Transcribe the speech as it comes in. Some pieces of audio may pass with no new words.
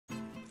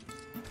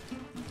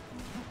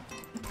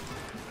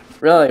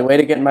Really, way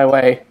to get in my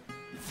way.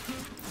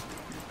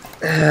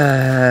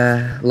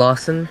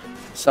 Lawson?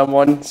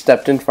 Someone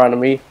stepped in front of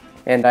me,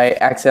 and I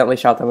accidentally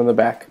shot them in the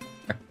back.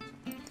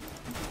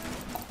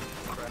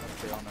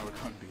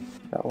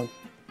 That one.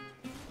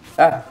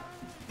 Ah.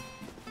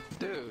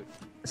 Dude.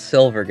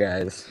 Silver,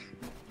 guys.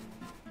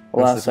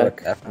 Hold on a This is what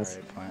sec. happens.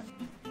 Alright, plant.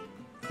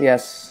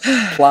 Yes.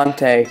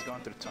 Plante. He's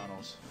going through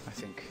tunnels, I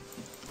think.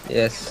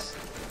 Yes.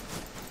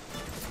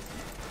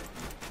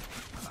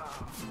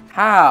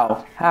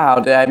 How? How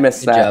did I miss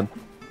Good that? job.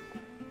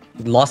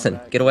 Lawson,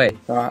 get away.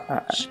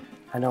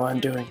 I know what I'm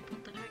doing.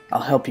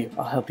 I'll help you.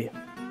 I'll help you.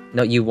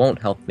 No, you won't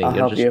help me. I'll You're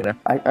help just you. gonna...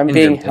 I'm hinder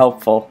being me.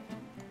 helpful.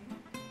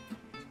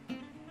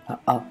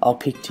 I'll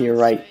peek to your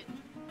right.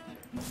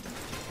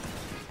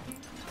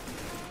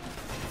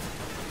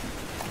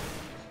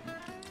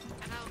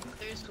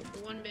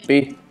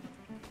 B.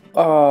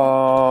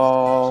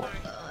 Oh.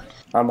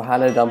 I'm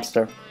behind a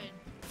dumpster.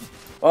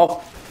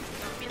 Oh.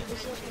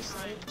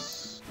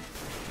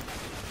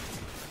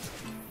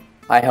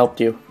 I helped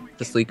you.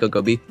 Just leak,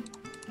 go B.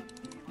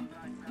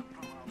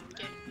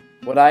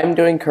 What I'm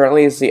doing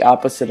currently is the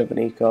opposite of an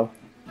eco.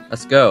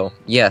 Let's go.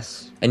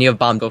 Yes. And you have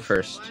bomb, go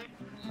first.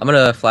 I'm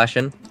gonna flash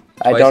in.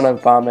 I Twice. don't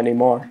have bomb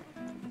anymore.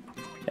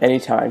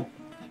 Anytime.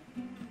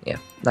 Yeah.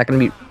 Not gonna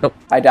be... Nope.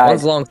 I died.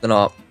 One's long than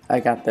all. I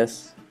got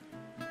this.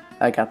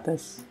 I got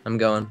this. I'm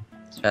going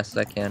as fast as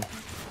I can.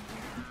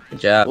 Good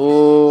job.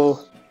 Ooh.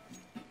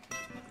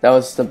 That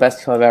was the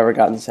best kill I've ever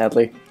gotten,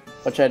 sadly.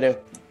 What should I do?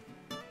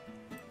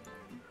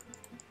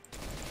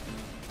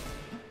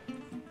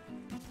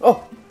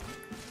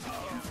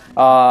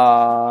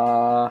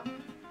 Oh!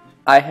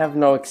 I have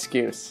no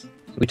excuse.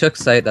 We took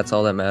sight, that's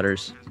all that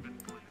matters.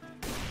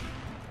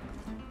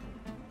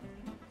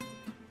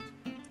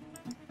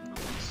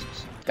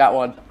 Got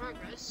one.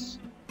 Progress.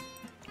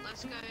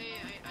 Last guy,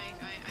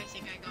 I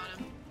think I got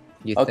him.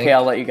 You Okay, think?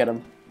 I'll let you get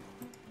him.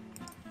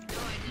 No,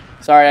 I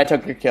didn't. Sorry, I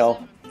took your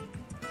kill.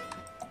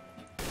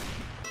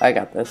 I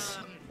got this.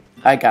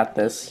 I got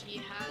this. He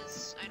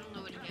has. I don't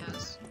know what he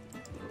has.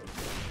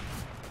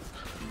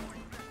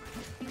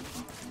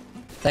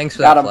 Thanks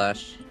for Got that him.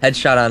 flash.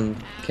 Headshot on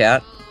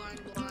Cat. Oh,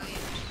 I'm blind.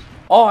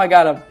 Oh, I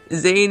got him.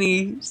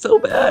 Zany, so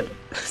bad.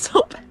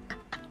 So bad.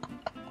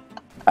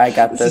 I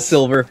got This this. is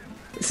silver.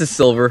 This is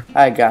silver.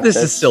 I got This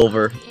this. is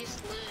silver.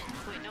 He's lit.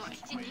 Wait, no, I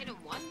didn't hit him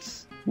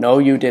once. No,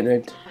 you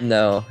didn't.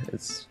 No,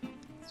 it's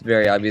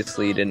very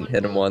obviously you didn't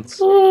hit him once.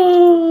 But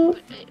one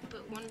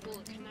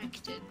bullet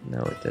connected. No,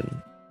 it didn't.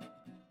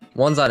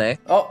 One's on A.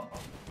 Oh,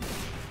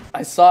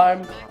 I saw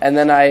him, and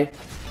then I.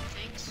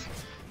 Thanks.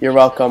 You're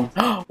welcome.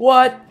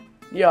 What?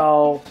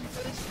 Yo,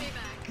 For this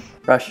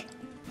payback. rush.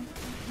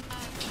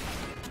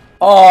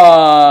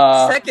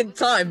 Oh, Second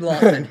time,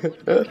 Lawson.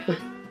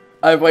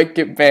 I might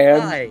get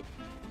banned Why?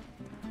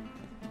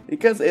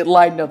 because it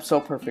lined up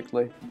so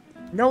perfectly.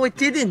 No, it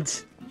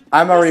didn't.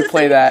 I'm gonna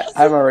replay that.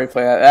 I'm gonna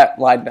replay that. That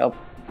lined up.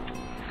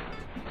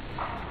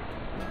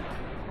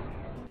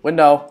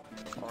 Window.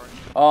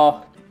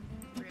 Oh,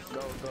 Go,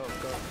 go,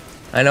 go.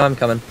 I know I'm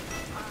coming.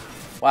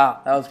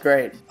 wow, that was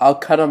great. I'll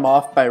cut them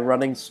off by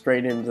running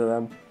straight into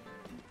them.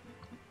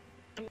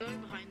 I'm going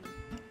behind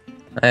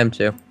them. I am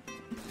too.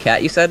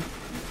 Cat, you said?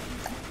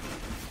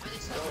 Are they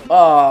still?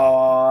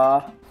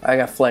 Oh, I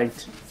got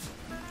flanked.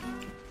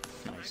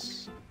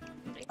 Nice.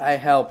 I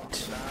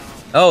helped.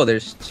 Oh,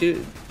 there's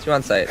two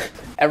on site.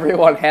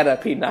 Everyone had a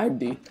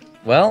P90.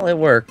 Well, it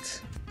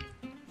worked.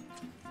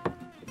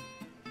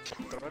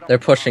 They're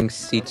pushing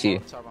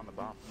CT. Top on the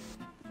bomb.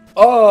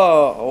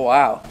 Oh,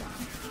 wow.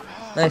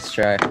 Nice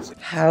try.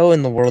 How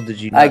in the world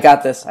did you I not?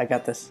 got this. I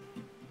got this.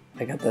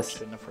 I got this.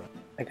 Shit in the front.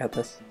 I got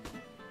this.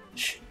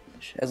 Shh.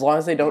 Shh. As long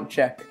as they don't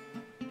check.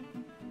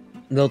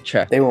 They'll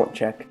check. They won't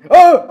check.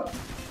 Oh!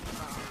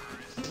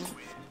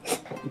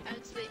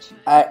 As they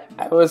check.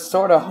 I was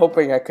sort of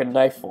hoping I could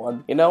knife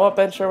one. You know what,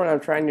 Ben Sherman? I'm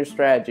trying your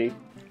strategy.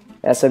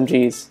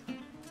 SMGs.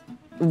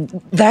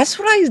 That's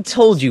what I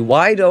told you.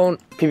 Why don't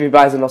PP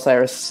Bison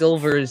Osiris.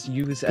 silvers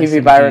use PV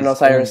SMGs Byron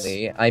Osiris.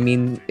 only? I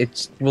mean,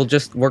 it will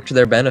just work to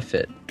their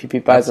benefit.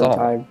 PP That's Bison all.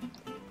 time.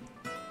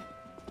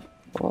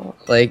 Oh.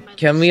 Like,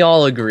 can we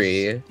all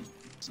agree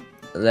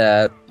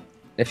that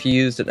if you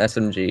used an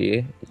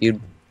SMG, you'd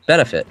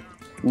benefit?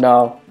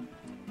 No.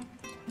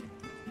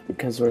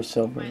 Because we're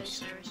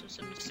silvers.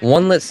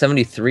 One lit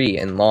 73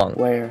 and long.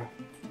 Where?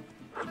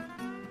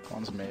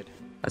 One's mid.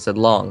 I said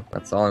long.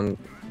 That's all I'm.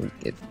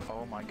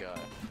 Oh my god.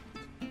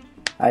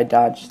 I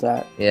dodged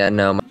that. Yeah,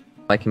 no,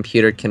 my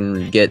computer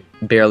can get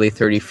barely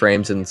 30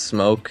 frames in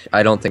smoke.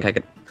 I don't think I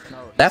could. No,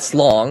 That's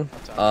long.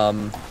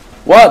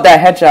 What? That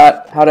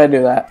headshot. How'd I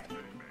do that?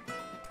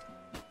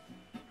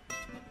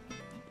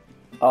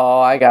 Oh,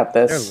 I got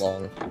They're this.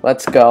 long.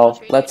 Let's go.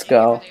 Let's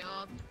go.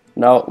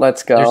 No,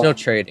 let's go. There's no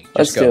trading.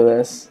 Let's Just go. do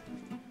this.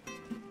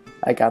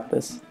 I got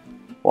this.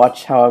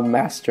 Watch how a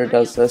master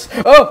does this.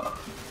 Oh!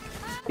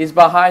 He's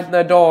behind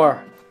the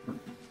door.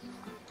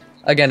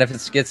 Again, if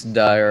it gets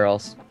dire,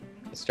 I'll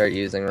start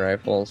using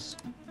rifles.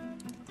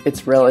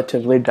 It's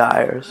relatively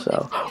dire,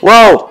 so.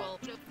 Whoa!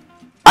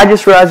 I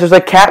just realized there's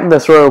a cat in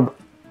this room.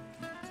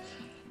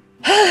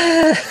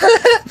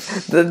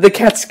 The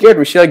cat scared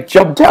me. She like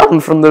jumped down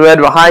from the bed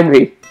behind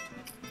me.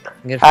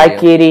 Good for Hi, you.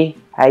 kitty.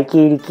 Hi,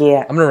 kitty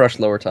cat. I'm gonna rush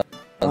lower tons.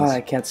 Oh,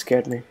 that cat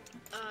scared me.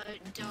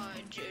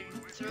 Dodge.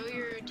 Throw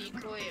your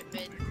decoy at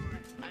mid.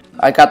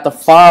 I got the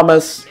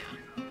farmers.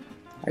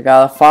 I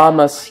got a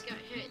farmers. I got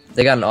hit.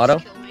 They got an auto?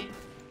 Kill me.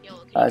 Yellow,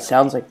 can you It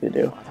sounds like they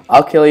do.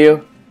 I'll kill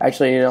you.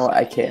 Actually, you know what?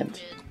 I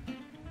can't.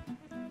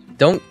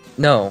 Don't.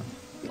 No.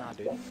 Nah,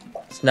 dude.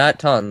 It's not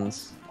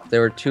tons. There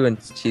were 2 in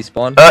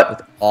T-spawn Uh,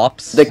 with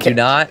ops. the Do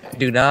not.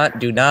 Do not.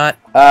 Do not.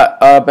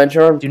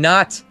 Benjamin. Do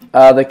not.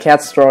 The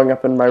cat's throwing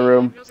up in my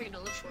room. Nothing to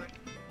live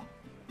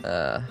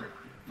for.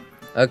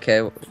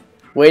 Okay.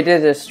 Way to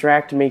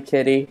distract me,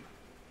 kitty.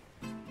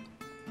 Oh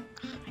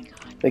my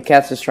god. The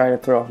cat's just trying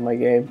to throw off my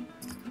game.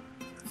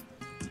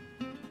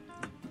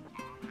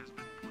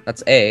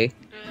 That's A. A.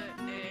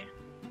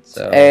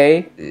 So.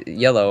 A.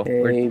 Yellow.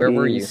 Where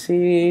were B, you?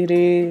 C, D,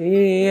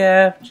 E,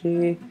 F,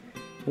 G,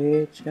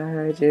 H,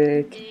 I,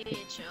 J, K.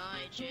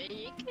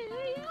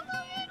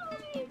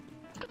 H-I-J-K-L-M-N-O-P.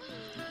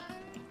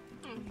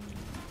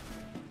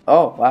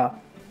 Oh, wow.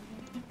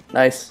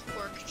 Nice.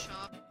 Pork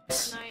chop.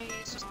 Nice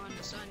on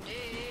a Sunday.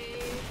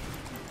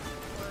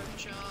 Pork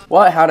chop.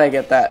 What? How'd I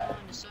get that? On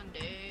a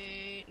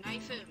Sunday.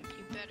 Knife him.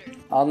 You better.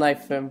 I'll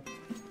knife him.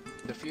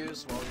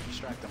 Defuse while you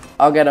distract them.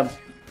 I'll get him.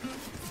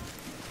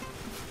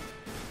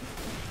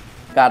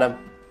 Got him.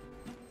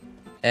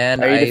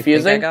 And Are you I think I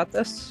defusing? got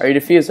this. Are you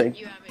defusing?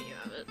 You have it. You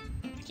have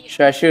it.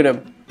 Should I shoot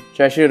him?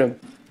 Should I shoot him?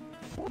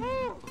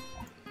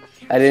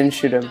 I didn't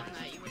shoot him. Done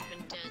that, you would have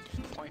been dead.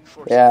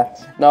 0.4 Yeah.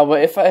 seconds. No,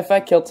 but if I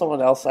killed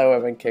someone else, I would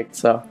have been kicked,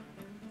 so.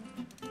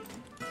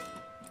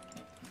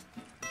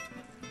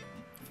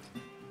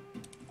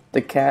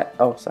 The cat.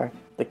 Oh, sorry.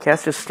 The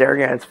cat's just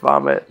staring at its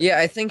vomit. Yeah,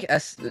 I think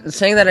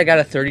saying that I got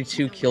a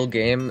 32 kill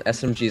game,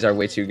 SMGs are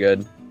way too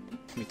good.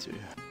 Me too.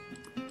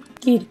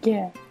 Kitty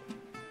cat.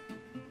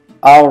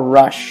 I'll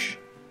rush.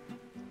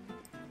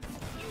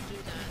 You do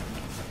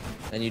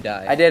that. And you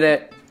die. I did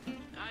it.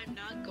 I'm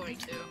not going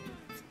to.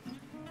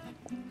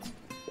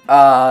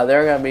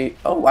 They're gonna be.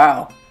 Oh,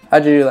 wow.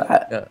 How'd you do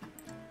that? Yeah.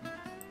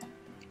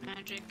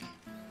 Magic.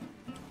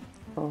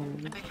 Oh.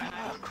 I have.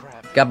 Oh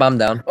crap. Got bombed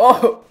down.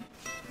 Oh!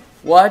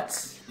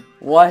 What?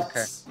 What?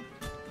 Okay.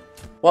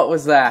 What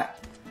was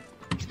that?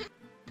 I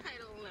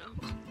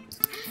don't know.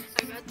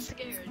 I got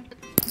scared.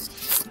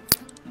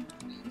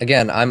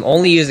 Again, I'm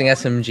only using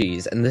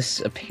SMGs, and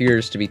this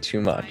appears to be too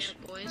much.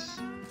 Alright, boys.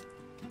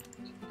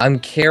 I'm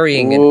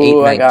carrying an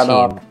Ooh, I got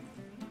 819.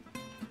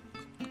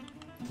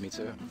 Me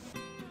too.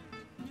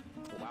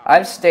 Wow.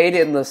 I've stayed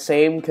in the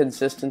same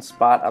consistent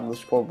spot on the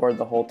scoreboard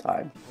the whole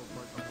time.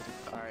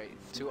 Alright,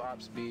 2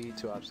 ops B,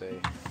 2 ops A.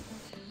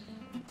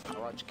 I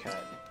watch cat.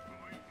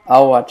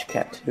 I'll watch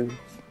cat too.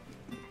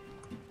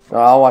 No,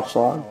 I'll watch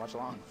I'll long. watch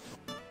long.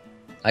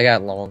 I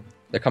got long.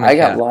 They're coming. I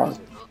got cat. long.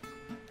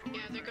 Yeah,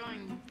 they're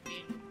going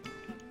B.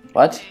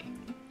 What? Okay.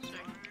 Sorry.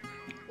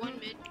 One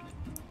mid.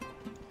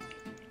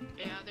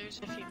 Yeah, there's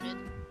a few mid. I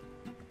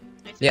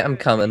think Yeah, I'm we're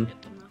coming. gonna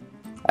get them,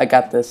 though. I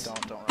got this.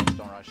 Don't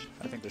rush.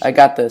 I think there's I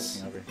got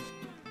this. over.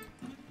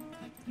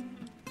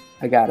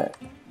 I got it.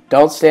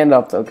 Don't stand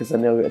up though, because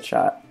then you'll get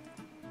shot.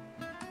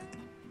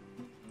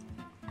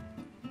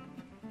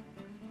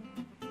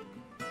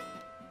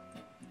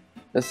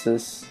 This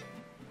is...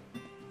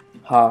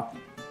 Huh.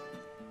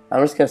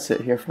 I'm just gonna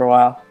sit here for a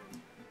while.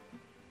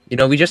 You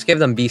know, we just gave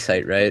them B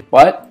site, right?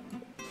 What?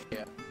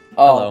 Yeah.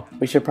 Oh, Hello.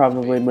 we should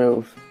probably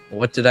move.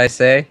 What did I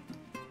say?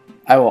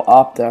 I will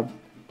op them.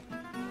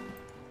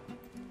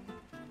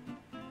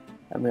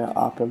 I'm gonna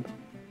op him.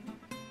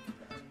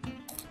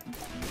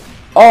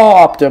 Oh,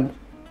 opt him.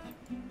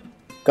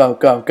 Go,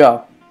 go,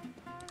 go.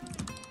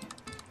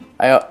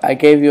 I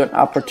gave you an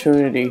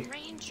opportunity.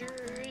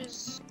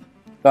 Rangers.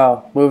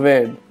 Go, move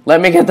in. Let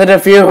me get the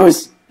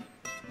defuse.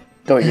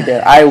 Don't you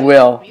dare. I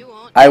will. You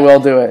won't. I will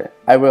do it.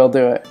 I will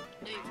do it.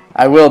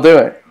 I will do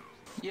it.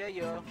 Yeah,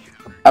 yo.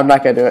 I'm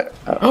not gonna do it.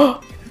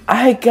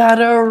 I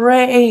got a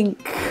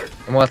rank.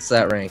 And what's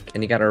that rank?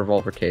 And you got a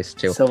revolver case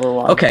too. Silver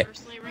one. Okay,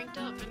 Personally ranked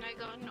up and I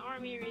got an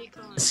army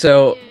recon.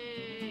 So-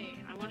 Yay.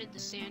 I wanted the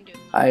sand dune.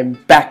 I'm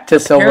back to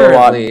silver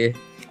one. apparently,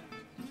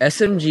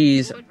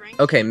 SMGs. What rank?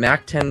 Okay,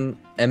 Mac 10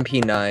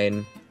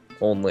 MP9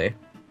 only.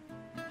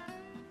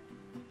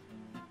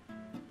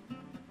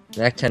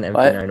 Mac 10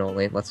 MP9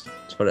 only. Let's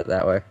put it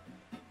that way.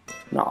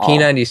 Nah.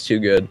 P90's too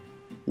good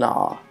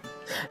Nah.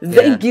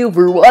 Thank you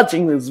for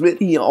watching this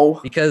video.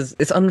 because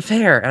it's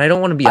unfair, and I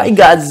don't want to be. I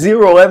Unfair. got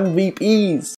 0 MVPs.